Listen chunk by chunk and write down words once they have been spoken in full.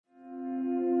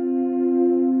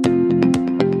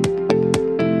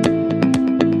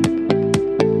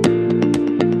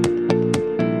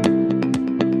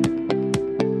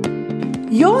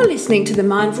You're listening to the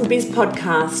Mindful Biz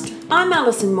podcast. I'm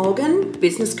Alison Morgan,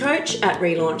 business coach at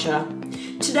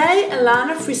Relauncher. Today,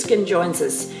 Alana Friskin joins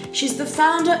us. She's the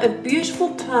founder of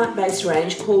beautiful plant-based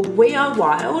range called We Are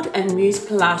Wild and Muse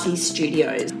Pilates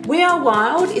Studios. We Are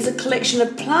Wild is a collection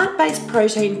of plant-based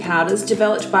protein powders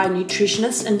developed by a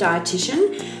nutritionist and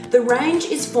dietitian. The range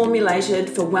is formulated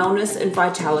for wellness and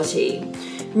vitality.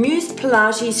 Muse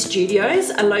Pilates Studios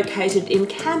are located in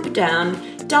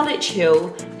Camperdown, Dulwich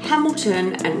Hill,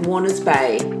 Hamilton and Warners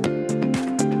Bay.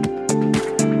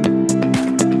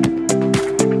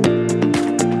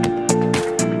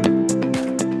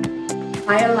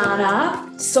 Hi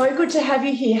Alana, so good to have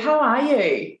you here. How are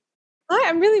you? Hi,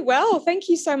 I'm really well. Thank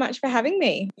you so much for having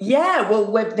me. Yeah, well,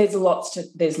 there's lots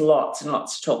and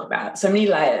lots to talk about. So many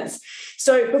layers.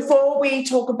 So before we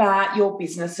talk about your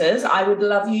businesses, I would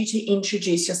love you to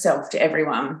introduce yourself to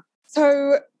everyone.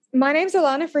 So my name's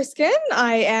Alana Friskin.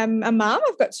 I am a mum.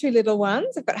 I've got two little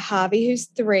ones. I've got Harvey, who's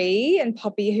 3, and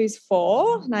Poppy, who's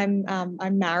 4. And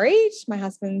I'm married. My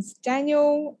husband's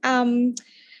Daniel.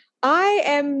 I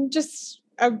am just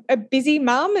a busy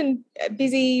mum and a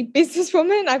busy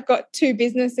businesswoman. I've got 2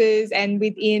 businesses, and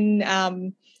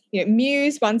within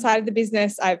Muse, one side of the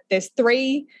business, there's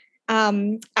 3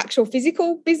 actual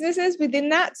physical businesses within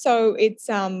that. So it's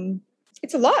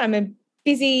a lot. I'm a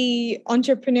busy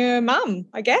entrepreneur mum,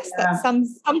 I guess. Yeah. That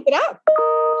sums it up.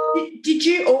 Did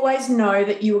you always know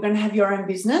that you were going to have your own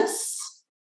business?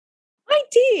 I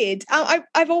did.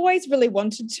 I've always really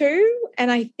wanted to,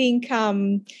 and I think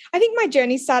my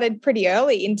journey started pretty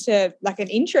early into like an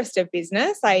interest of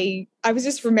business. I was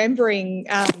just remembering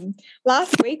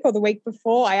last week or the week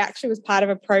before, I actually was part of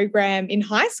a program in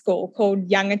high school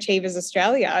called Young Achievers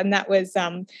Australia, and that was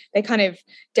they kind of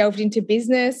delved into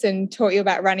business and taught you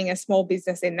about running a small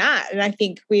business in that. And I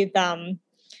think we did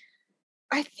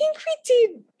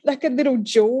like a little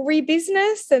jewelry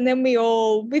business, and then we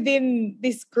all, within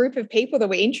this group of people that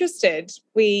were interested,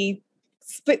 we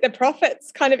split the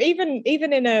profits kind of even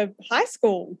in a high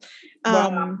school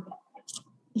kind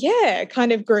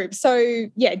of group. So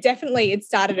yeah, definitely it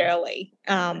started early,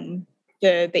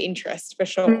 the interest for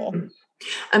sure. Mm-hmm.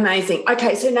 Amazing.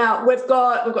 Okay, so now we've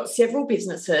got several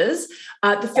businesses.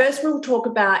 The first we'll talk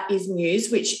about is Muse,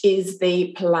 which is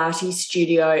the Pilates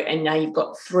studio, and now you've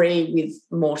got 3 with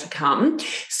more to come.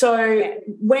 So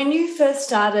when you first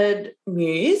started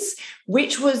Muse,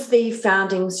 which was the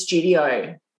founding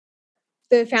studio?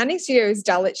 The founding studio is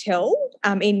Dulwich Hill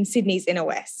in Sydney's inner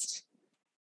west.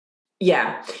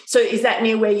 Yeah. So is that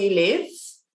near where you live?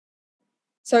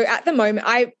 So at the moment,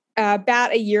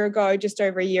 about a year ago, just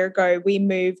over a year ago, we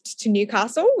moved to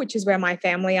Newcastle, which is where my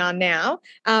family are now.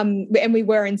 And we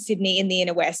were in Sydney in the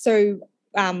inner west. So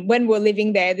when we were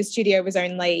living there, the studio was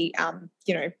only,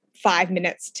 5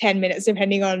 minutes, 10 minutes,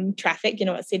 depending on traffic, you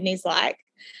know what Sydney's like.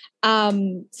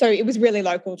 So it was really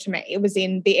local to me. It was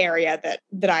in the area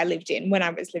that I lived in when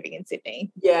I was living in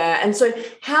Sydney. Yeah. And so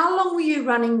how long were you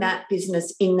running that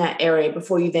business in that area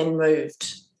before you then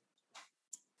moved?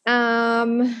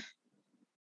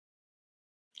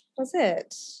 Was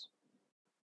it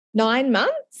 9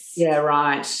 months? Yeah,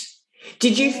 right.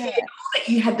 Did you feel that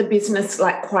you had the business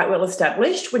like quite well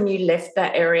established when you left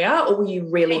that area, or were you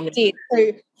really? I did.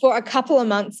 So for a couple of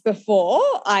months before,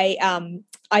 I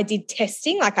did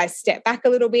testing. Like I stepped back a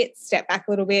little bit,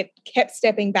 kept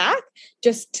stepping back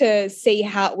just to see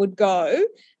how it would go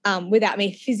without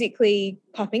me physically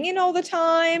popping in all the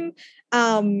time.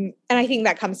 And I think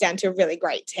that comes down to a really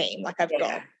great team. Like I've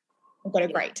got a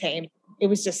great team. It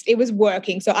was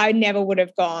working. So I never would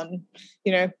have gone,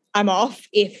 I'm off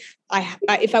if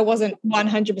I wasn't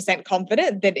 100%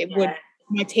 confident that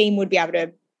my team would be able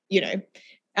to,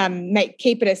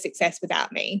 keep it a success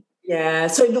without me. Yeah.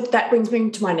 So look, that brings me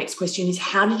to my next question is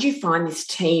how did you find this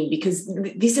team? Because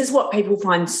this is what people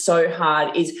find so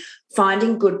hard, is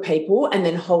finding good people and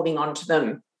then holding on to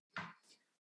them.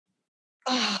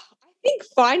 I think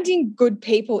finding good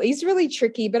people is really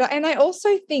tricky, and I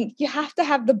also think you have to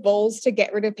have the balls to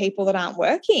get rid of people that aren't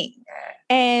working.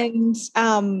 And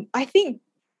I think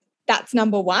that's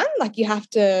number one. Like you have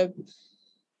to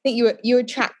think you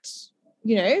attract,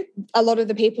 a lot of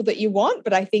the people that you want,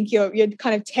 but I think you're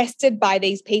kind of tested by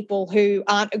these people who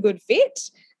aren't a good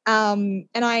fit. And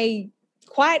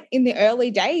quite in the early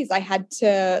days, I had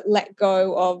to let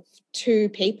go of 2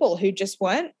 people who just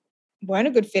weren't a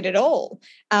good fit at all.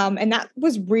 And that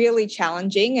was really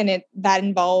challenging. And that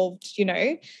involved,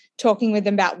 talking with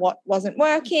them about what wasn't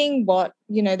working, what,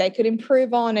 they could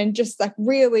improve on, and just like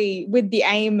really with the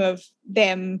aim of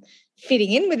them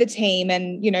fitting in with the team.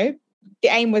 And, the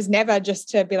aim was never just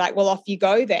to be like, well, off you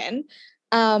go then.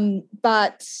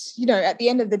 But, you know, at the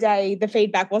end of the day, the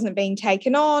feedback wasn't being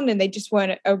taken on, and they just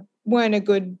weren't a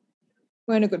good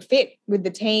fit with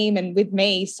the team and with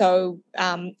me. So,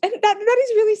 and that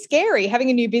is really scary, having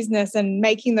a new business and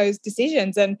making those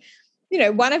decisions. And, you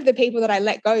know, one of the people that I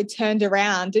let go turned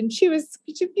around, and she was,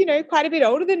 you know, quite a bit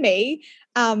older than me,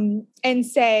 and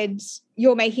said,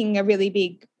 "You're making a really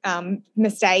big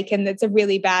mistake, and it's a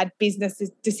really bad business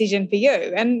decision for you."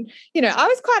 And, you know, I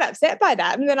was quite upset by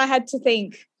that. And then I had to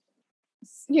think,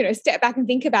 you know, step back and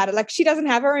think about it. Like, she doesn't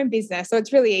have her own business. So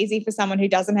it's really easy for someone who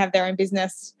doesn't have their own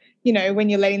business, you know, when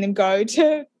you're letting them go,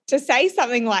 to say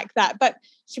something like that. But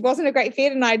she wasn't a great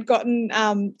fit, and I'd gotten,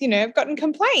 you know, I've gotten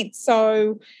complaints.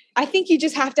 So I think you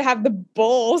just have to have the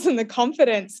balls and the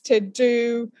confidence to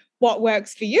do what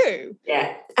works for you.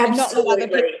 Yeah, absolutely. And not let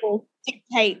other people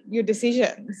dictate your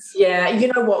decisions. Yeah, you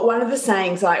know what? One of the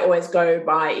sayings I always go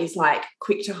by is like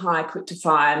quick to hire, quick to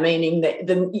fire, meaning that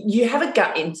you have a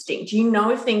gut instinct. You know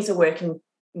if things are working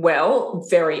well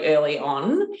very early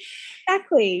on.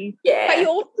 Exactly. Yeah. But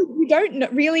you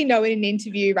don't really know in an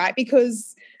interview, right?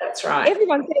 Because that's right.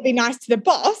 Everyone's going to be nice to the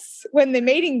boss when they're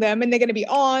meeting them, and they're going to be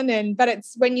on. But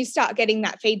it's when you start getting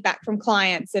that feedback from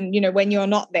clients, and, you know, when you're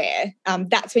not there,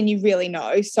 that's when you really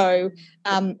know. So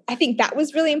I think that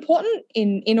was really important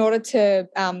in order to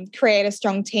create a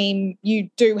strong team. You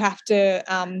do have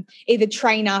to either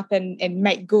train up and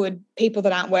make good people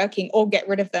that aren't working, or get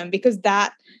rid of them, because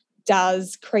that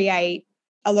does create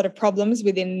a lot of problems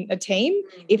within a team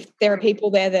if there are people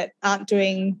there that aren't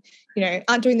doing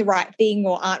the right thing,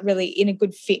 or aren't really in a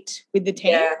good fit with the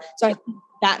team. Yeah. So I think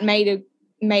that made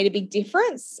a big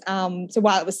difference. So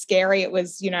while it was scary, it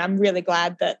was, you know, I'm really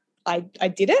glad that I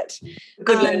did it.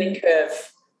 Good learning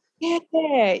curve.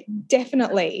 Yeah,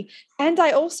 definitely. And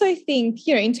I also think,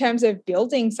 you know, in terms of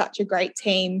building such a great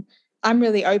team, I'm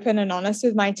really open and honest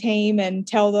with my team and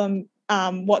tell them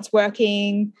what's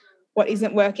working, what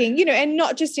isn't working, you know, and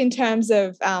not just in terms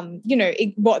of, you know,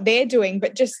 what they're doing,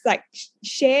 but just like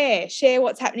share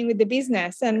what's happening with the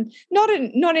business, and not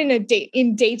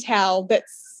in detail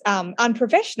that's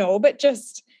unprofessional, but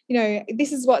just, you know,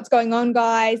 this is what's going on,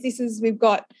 guys. We've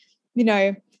got, you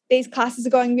know, these classes are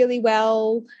going really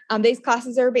well. These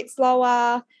classes are a bit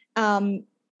slower, and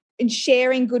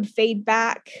sharing good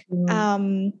feedback.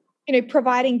 You know,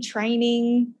 providing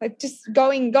training, like just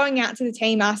going out to the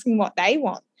team, asking what they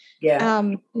want.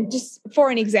 Yeah. Just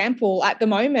for an example, at the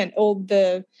moment, all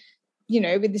the, you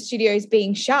know, with the studios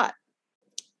being shut,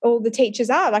 all the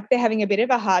teachers are like, they're having a bit of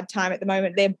a hard time at the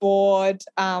moment. They're bored.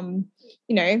 You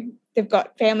know, they've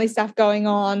got family stuff going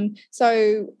on.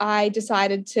 So I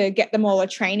decided to get them all a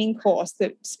training course,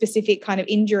 that specific kind of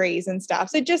injuries and stuff.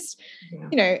 So just,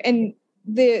 you know, and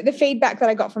the feedback that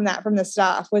I got from the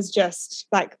staff was just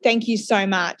like, thank you so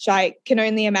much. I can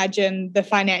only imagine the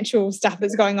financial stuff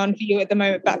that's going on for you at the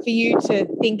moment, but for you to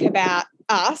think about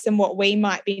us and what we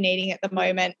might be needing at the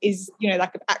moment is, you know,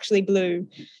 like, actually blew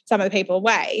some of the people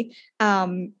away.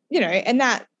 You know, and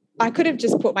that I could have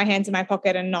just put my hands in my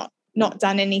pocket and not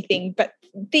done anything, but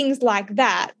things like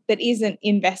that isn't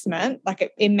investment,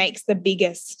 like it makes the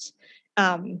biggest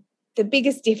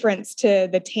difference to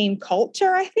the team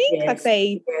culture, I think. Yes.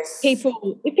 Like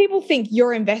if people think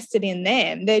you're invested in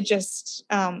them, they're just,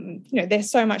 you know, they're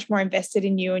so much more invested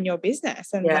in you and your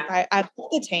business. And like I love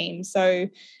the team. So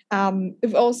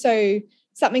we've also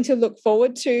something to look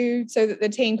forward to, so that the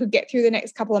team could get through the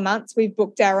next couple of months. We've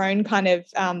booked our own kind of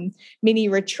mini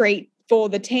retreat for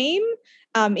the team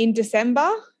in December.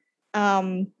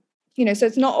 You know, so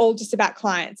it's not all just about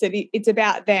clients. It's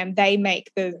about them. They make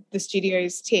the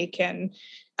studios tick, and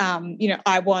you know,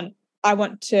 I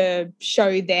want to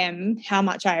show them how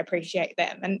much I appreciate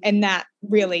them, and that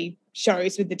really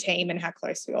shows with the team and how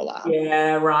close we all are.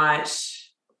 Yeah, right.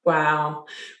 Wow,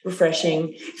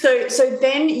 refreshing. So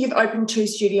then you've opened 2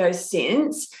 studios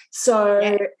since.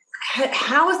 So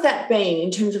how has that been in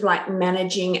terms of like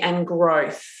managing and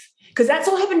growth? Because that's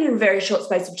all happened in a very short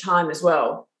space of time as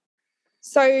well.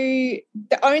 So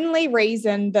the only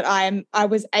reason that I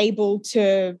was able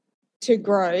to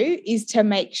grow is to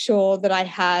make sure that I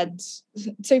had.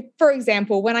 So, for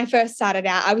example, when I first started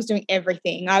out, I was doing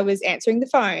everything. I was answering the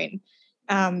phone,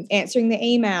 answering the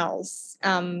emails,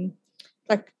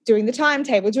 like doing the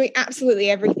timetable, doing absolutely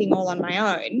everything all on my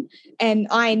own. And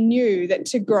I knew that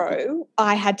to grow,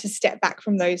 I had to step back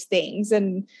from those things.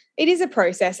 And it is a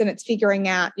process, and it's figuring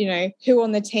out, you know, who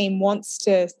on the team wants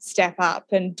to step up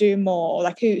and do more,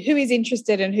 like who is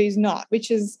interested and who's not,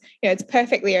 which is, you know, it's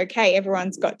perfectly okay.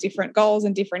 Everyone's got different goals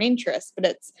and different interests, but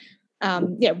it's,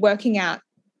 working out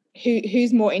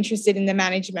who's more interested in the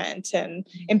management and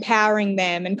empowering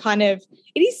them, and kind of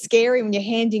it is scary when you're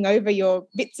handing over your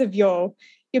bits of your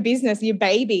business, your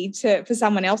baby for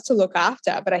someone else to look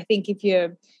after. But I think if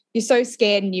you're so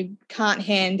scared and you can't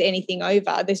hand anything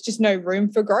over, there's just no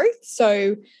room for growth.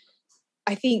 So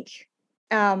I think,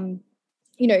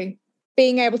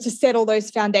 being able to set all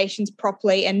those foundations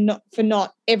properly and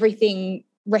not everything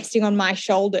resting on my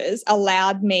shoulders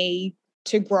allowed me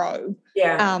to grow.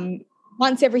 Yeah.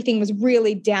 Once everything was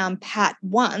really down pat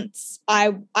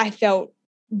I felt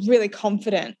really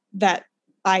confident that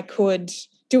I could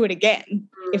do it again,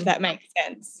 if that makes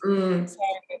sense. So,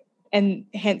 and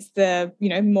hence the,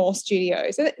 more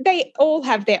studios. And they all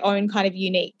have their own kind of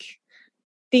unique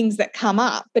things that come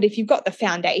up. But if you've got the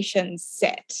foundations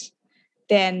set,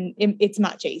 then it's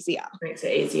much easier. Makes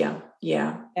it easier,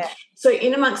 yeah. So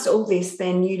in amongst all this,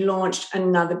 then you launched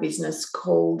another business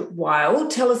called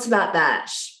Wild. Tell us about that.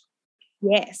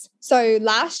 Yes. So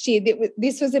last year,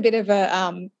 this was a bit of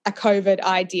a COVID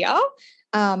idea.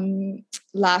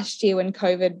 Last year when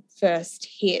COVID first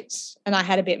hit and I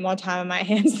had a bit more time on my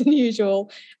hands than usual,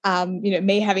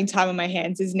 me having time on my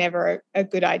hands is never a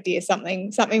good idea.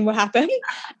 Something will happen.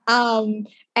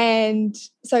 And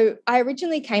so I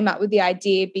originally came up with the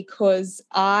idea because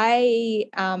I,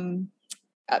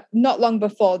 not long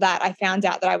before that, I found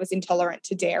out that I was intolerant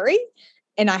to dairy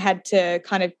and I had to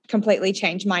kind of completely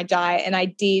change my diet. And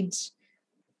I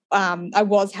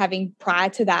was having prior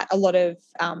to that a lot of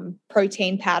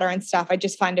protein powder and stuff. I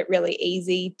just find it really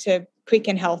easy to quick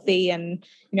and healthy and,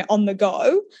 on the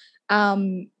go.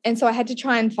 And so I had to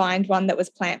try and find one that was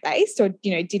plant-based or,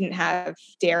 didn't have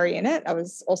dairy in it. I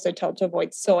was also told to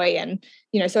avoid soy and,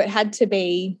 so it had to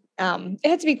be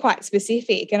quite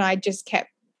specific. And I just kept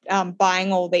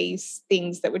buying all these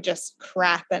things that were just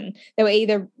crap, and they were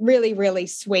either really, really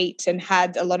sweet and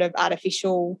had a lot of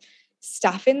artificial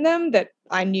stuff in them that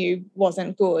I knew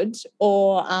wasn't good,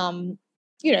 or,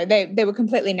 they were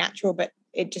completely natural, but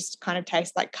it just kind of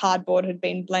tastes like cardboard had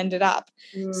been blended up.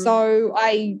 So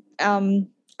I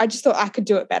just thought I could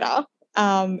do it better.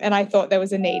 And I thought there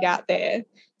was a need out there.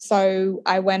 So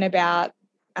I went about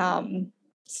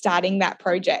starting that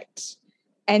project,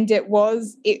 and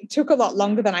it took a lot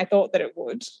longer than I thought that it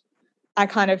would. I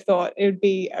kind of thought it would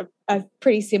be a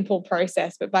pretty simple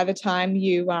process, but by the time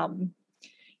you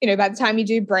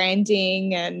do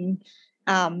branding and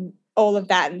all of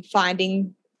that and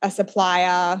finding a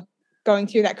supplier, going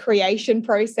through that creation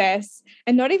process,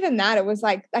 and not even that, it was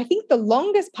like, I think the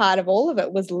longest part of all of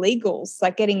it was legals,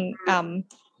 like getting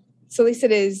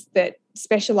solicitors that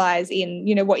specialize in,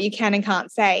 what you can and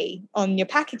can't say on your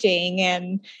packaging.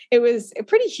 And it was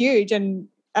pretty huge and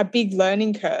a big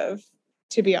learning curve,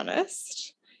 to be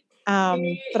honest.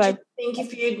 But I think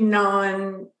if you'd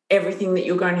known everything that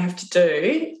you're going to have to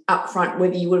do up front,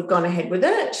 whether you would have gone ahead with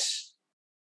it?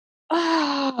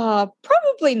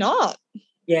 Probably not.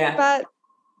 Yeah. But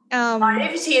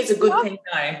naivety is a good thing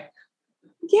though.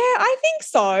 Yeah, I think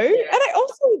so. Yeah. And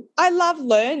I love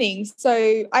learning.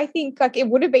 So I think it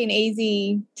would have been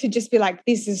easy to just be like,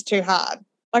 this is too hard.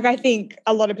 I think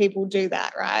a lot of people do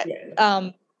that, right? Yeah.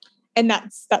 And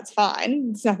that's fine.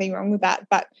 There's nothing wrong with that.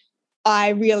 But I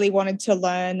really wanted to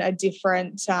learn a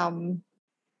different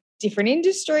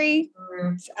industry.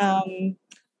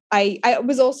 I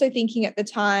was also thinking at the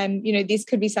time, this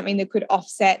could be something that could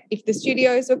offset if the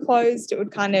studios were closed. It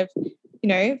would kind of,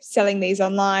 selling these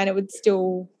online, it would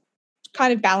still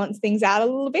kind of balance things out a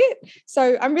little bit.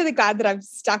 So I'm really glad that I've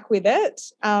stuck with it.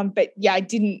 But yeah, I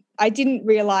didn't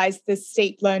realize the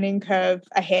steep learning curve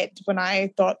ahead when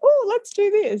I thought, oh, let's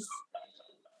do this.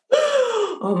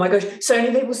 Oh my gosh. So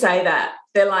many people say that.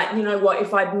 They're like, you know what,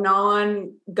 if I'd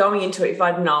known going into it, if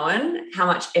I'd known how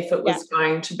much effort was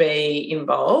going to be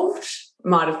involved,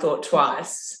 might have thought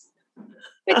twice.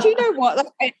 But you know what?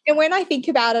 And when I think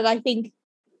about it, I think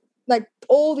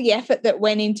all the effort that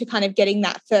went into kind of getting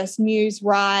that first muse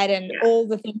right and all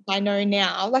the things I know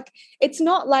now, it's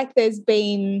not like there's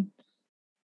been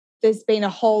a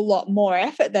whole lot more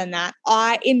effort than that.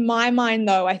 In my mind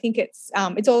though, I think it's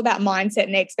all about mindset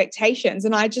and expectations.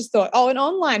 And I just thought, an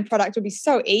online product would be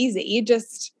so easy. You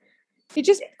just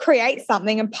create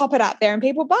something and pop it up there and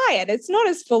people buy it. It's not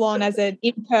as full on as an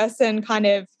in-person kind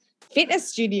of fitness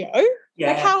studio.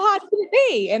 Yeah. How hard can it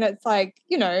be? And it's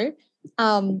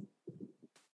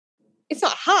it's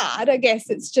not hard, I guess.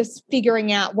 It's just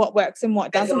figuring out what works and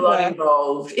what doesn't work. There's a lot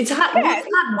involved. It's hard. Yeah. It's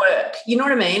hard work. You know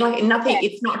what I mean? Nothing. Yeah.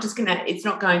 It's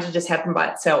not going to just happen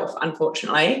by itself,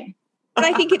 unfortunately. But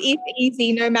I think it is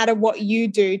easy, no matter what you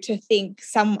do, to think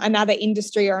another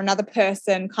industry or another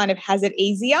person kind of has it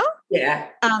easier. Yeah.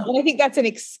 And I think that's an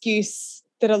excuse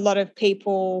that a lot of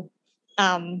people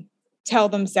tell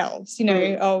themselves,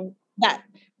 oh, that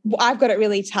I've got it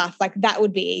really tough, like that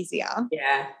would be easier.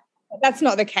 Yeah. That's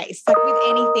not the case. Like with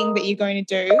anything that you're going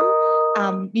to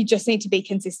do, you just need to be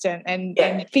consistent and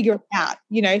figure it out.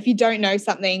 If you don't know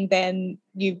something, then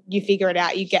you figure it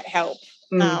out, you get help.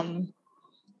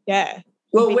 Yeah.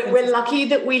 Well, we're lucky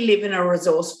that we live in a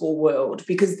resourceful world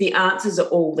because the answers are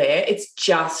all there. It's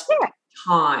just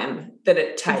time that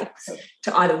it takes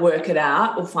to either work it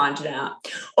out or find it out.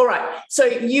 All right. So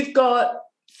you've got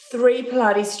 3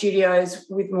 Pilates studios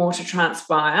with more to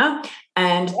transpire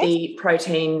and the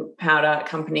protein powder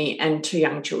company and 2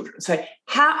 young children. So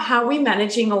how are we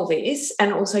managing all this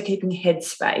and also keeping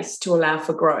headspace to allow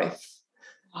for growth?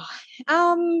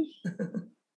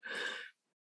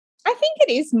 I think it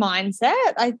is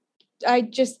mindset. I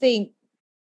just think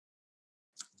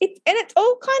it's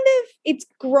all it's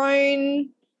grown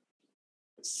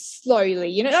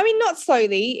slowly, not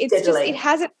slowly. It's steadily. Just, it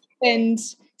hasn't happened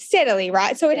steadily,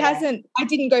 right? So it hasn't, I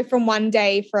didn't go from one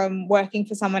day from working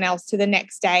for someone else to the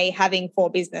next day having 4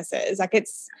 businesses. Like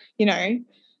it's,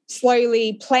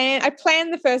 slowly I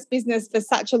planned the first business for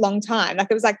such a long time. Like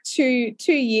it was like two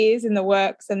years in the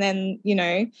works. And then,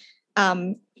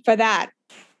 for that,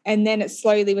 and then it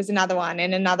slowly was another one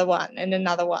and another one and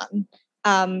another one.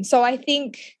 So I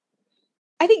think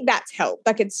that's helped.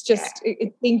 Like it's just,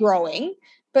 it's been growing,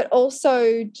 but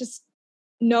also just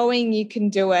knowing you can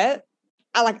do it.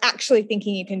 I like actually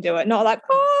thinking you can do it, not like,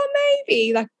 oh,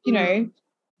 maybe, like,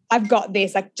 I've got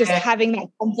this, like just having that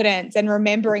confidence and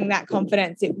remembering that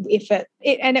confidence. And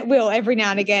it will every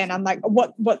now and again. I'm like,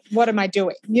 what am I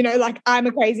doing? Like I'm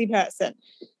a crazy person.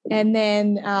 And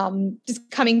then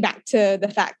just coming back to the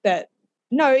fact that,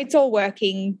 no, it's all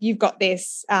working. You've got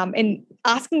this. And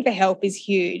asking for help is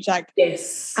huge. Like,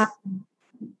 yes.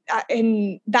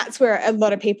 And that's where a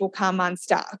lot of people come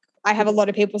unstuck. I have a lot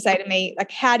of people say to me,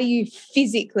 like, how do you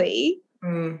physically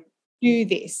do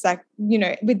this? Like,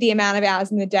 with the amount of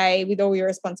hours in the day, with all your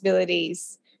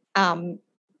responsibilities. And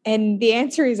the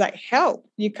answer is like, help.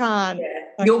 You can't. Yeah.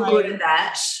 Like, you're good at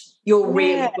that. You're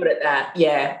really good at that.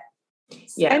 Yeah.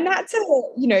 Yeah. And that's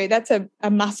a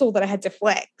muscle that I had to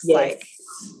flex. Yes. Like,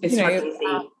 it's not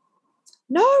easy.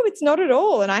 No, it's not at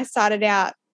all. And I started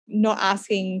out not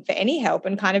asking for any help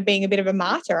and kind of being a bit of a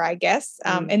martyr, I guess.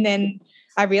 And then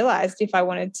I realized if I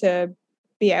wanted to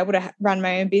be able to run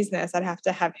my own business, I'd have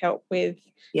to have help with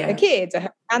the kids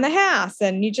around the house.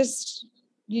 And you just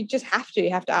have to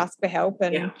ask for help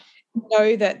and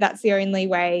know that that's the only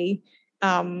way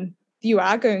you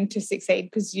are going to succeed,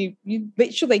 because you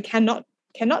literally cannot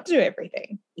do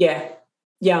everything.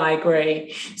 Yeah, I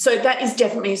agree. So that is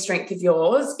definitely a strength of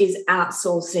yours, is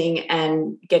outsourcing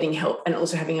and getting help and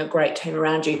also having a great team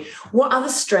around you. What other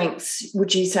strengths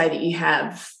would you say that you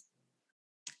have?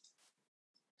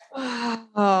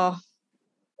 Oh,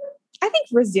 I think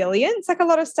resilience. Like a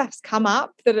lot of stuff's come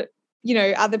up that,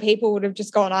 other people would have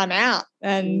just gone, I'm out.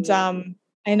 And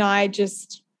I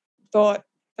just thought,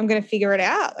 I'm going to figure it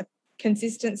out. Like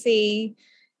consistency.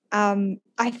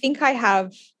 I think I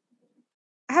have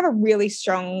a really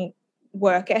strong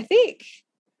work ethic.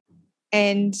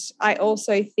 And I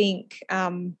also think,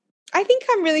 I'm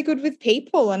really good with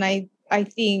people. And I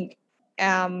think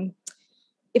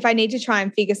if I need to try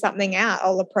and figure something out,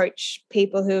 I'll approach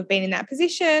people who have been in that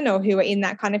position or who are in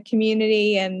that kind of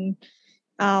community. And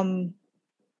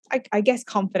I guess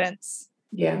confidence,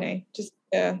 just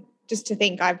to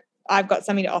think I've got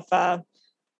something to offer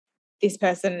this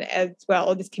person as well,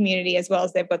 or this community as well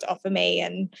as they've got to offer me.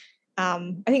 And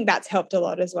I think that's helped a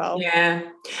lot as well. Yeah.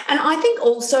 And I think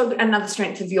also another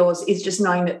strength of yours is just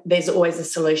knowing that there's always a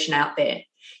solution out there,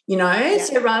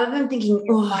 So rather than thinking, it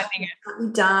can't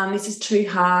be done, this is too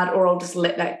hard, or I'll just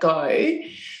let that go.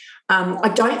 I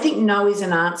don't think no is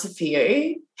an answer for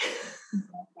you.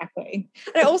 Exactly.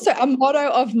 And also a motto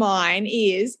of mine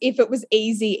is, if it was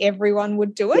easy, everyone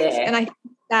would do it. Yeah. And I think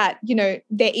that,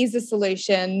 there is a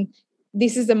solution.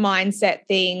 This is a mindset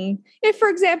thing. For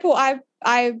example,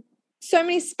 I've so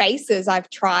many spaces I've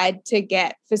tried to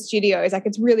get for studios. Like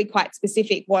it's really quite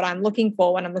specific what I'm looking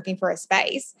for when I'm looking for a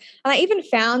space. And I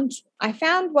found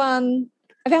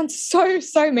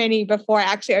so many before I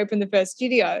actually opened the first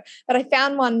studio, but I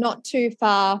found one not too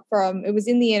far from, it was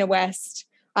in the inner west.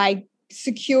 I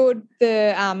secured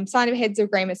the signed a heads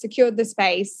agreement, secured the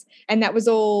space, and that was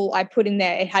all I put in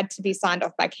there. It had to be signed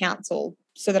off by council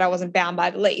so that I wasn't bound by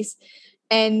the lease.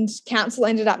 And council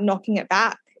ended up knocking it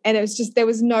back. And it was just, there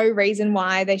was no reason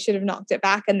why they should have knocked it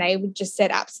back. And they just said,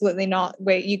 absolutely not,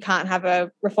 where you can't have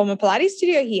a Reformer Pilates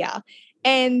studio here.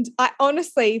 And I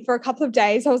honestly, for a couple of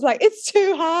days, I was like, it's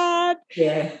too hard.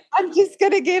 Yeah. I'm just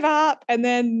going to give up. And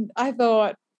then I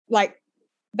thought, like,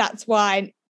 that's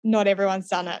why not everyone's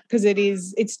done it, because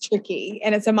it's tricky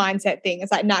and it's a mindset thing.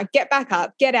 It's like, nah, get back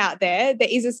up, get out there. There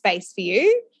is a space for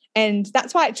you. And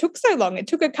that's why it took so long. It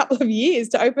took a couple of years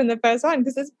to open the first one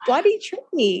because it's bloody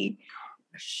tricky.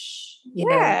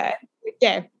 Yeah,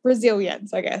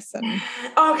 resilience, I guess. And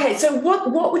okay, so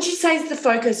what would you say is the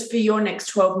focus for your next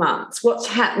 12 months? What's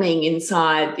happening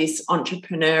inside this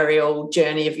entrepreneurial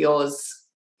journey of yours?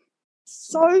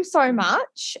 So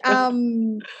much.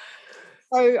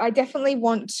 So I definitely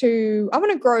want to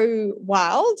grow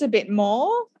Wild a bit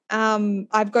more.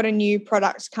 I've got a new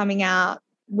product coming out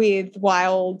with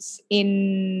Wild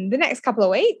in the next couple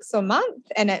of weeks or month,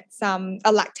 and it's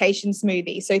a lactation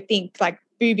smoothie. So think like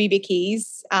Booby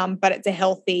Bickies, but it's a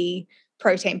healthy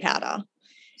protein powder.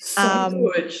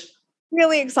 So good.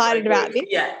 Really excited about this.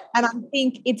 Yeah. And I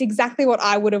think it's exactly what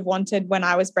I would have wanted when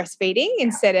I was breastfeeding,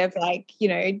 instead of like,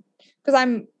 because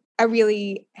I'm a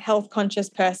really health conscious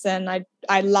person.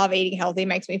 I love eating healthy. It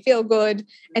makes me feel good.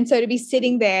 And so to be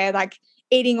sitting there like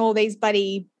eating all these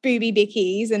bloody Booby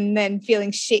Bickies and then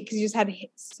feeling shit because you just had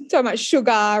so much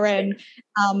sugar and,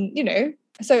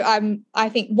 so I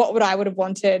think what I would have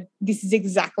wanted, this is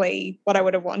exactly what I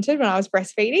would have wanted when I was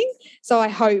breastfeeding. So I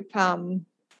hope, I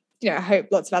hope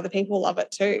lots of other people love it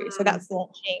too. So that's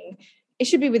launching. It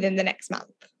should be within the next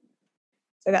month.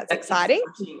 So that's exciting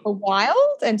for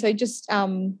Wild. And so just,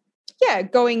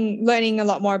 learning a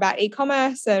lot more about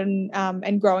e-commerce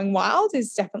and growing Wild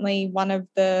is definitely one of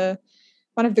the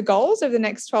goals over the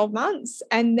next 12 months.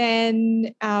 And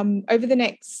then over the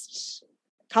next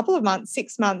couple of months,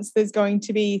 6 months, there's going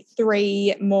to be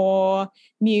 3 more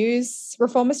Muse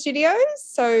Reformer Studios.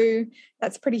 So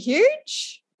that's pretty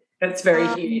huge. That's very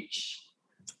huge.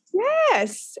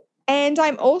 Yes. And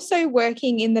I'm also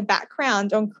working in the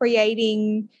background on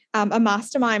creating a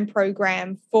mastermind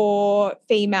program for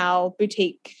female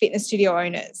boutique fitness studio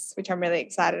owners, which I'm really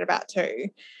excited about too.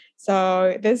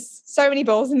 So there's so many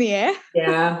balls in the air.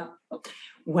 Yeah.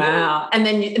 Wow. And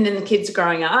then the kids are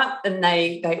growing up and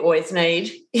they always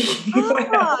need. They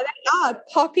are.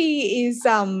 Poppy is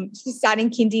she's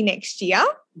starting kindy next year.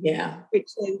 Yeah.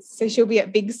 So she'll be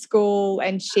at Big School,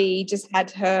 and she just had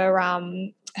her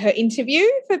interview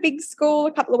for Big School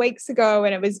a couple of weeks ago,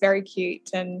 and it was very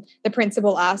cute. And the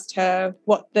principal asked her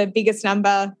what the biggest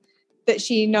number that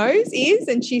she knows is,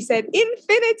 and she said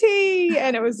infinity,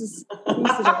 and it was just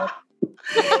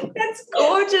That's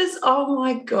gorgeous. Oh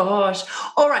my gosh.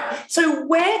 All right. So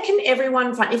where can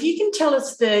everyone find, if you can tell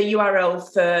us the URL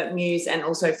for Muse and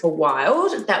also for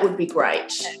Wild, that would be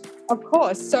great. Of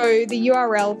course. So the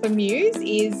URL for Muse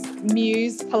is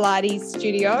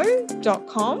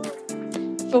musepilatesstudio.com.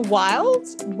 For Wild,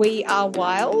 we are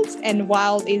Wild, and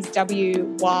Wild is WYLDE.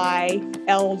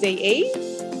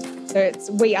 So it's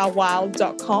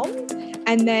wearewild.com.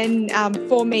 And then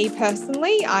for me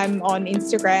personally, I'm on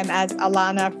Instagram as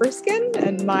Alana Frisken,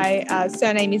 and my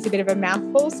surname is a bit of a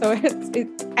mouthful. So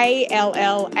it's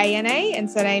ALLANA,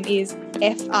 and surname is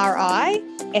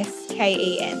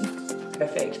FRISKEN.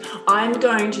 Perfect. I'm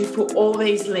going to put all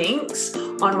these links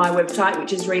on my website,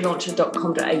 which is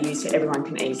relauncher.com.au, so everyone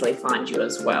can easily find you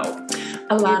as well.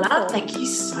 Alana, thank you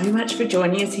so much for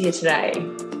joining us here today.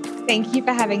 Thank you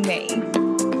for having me.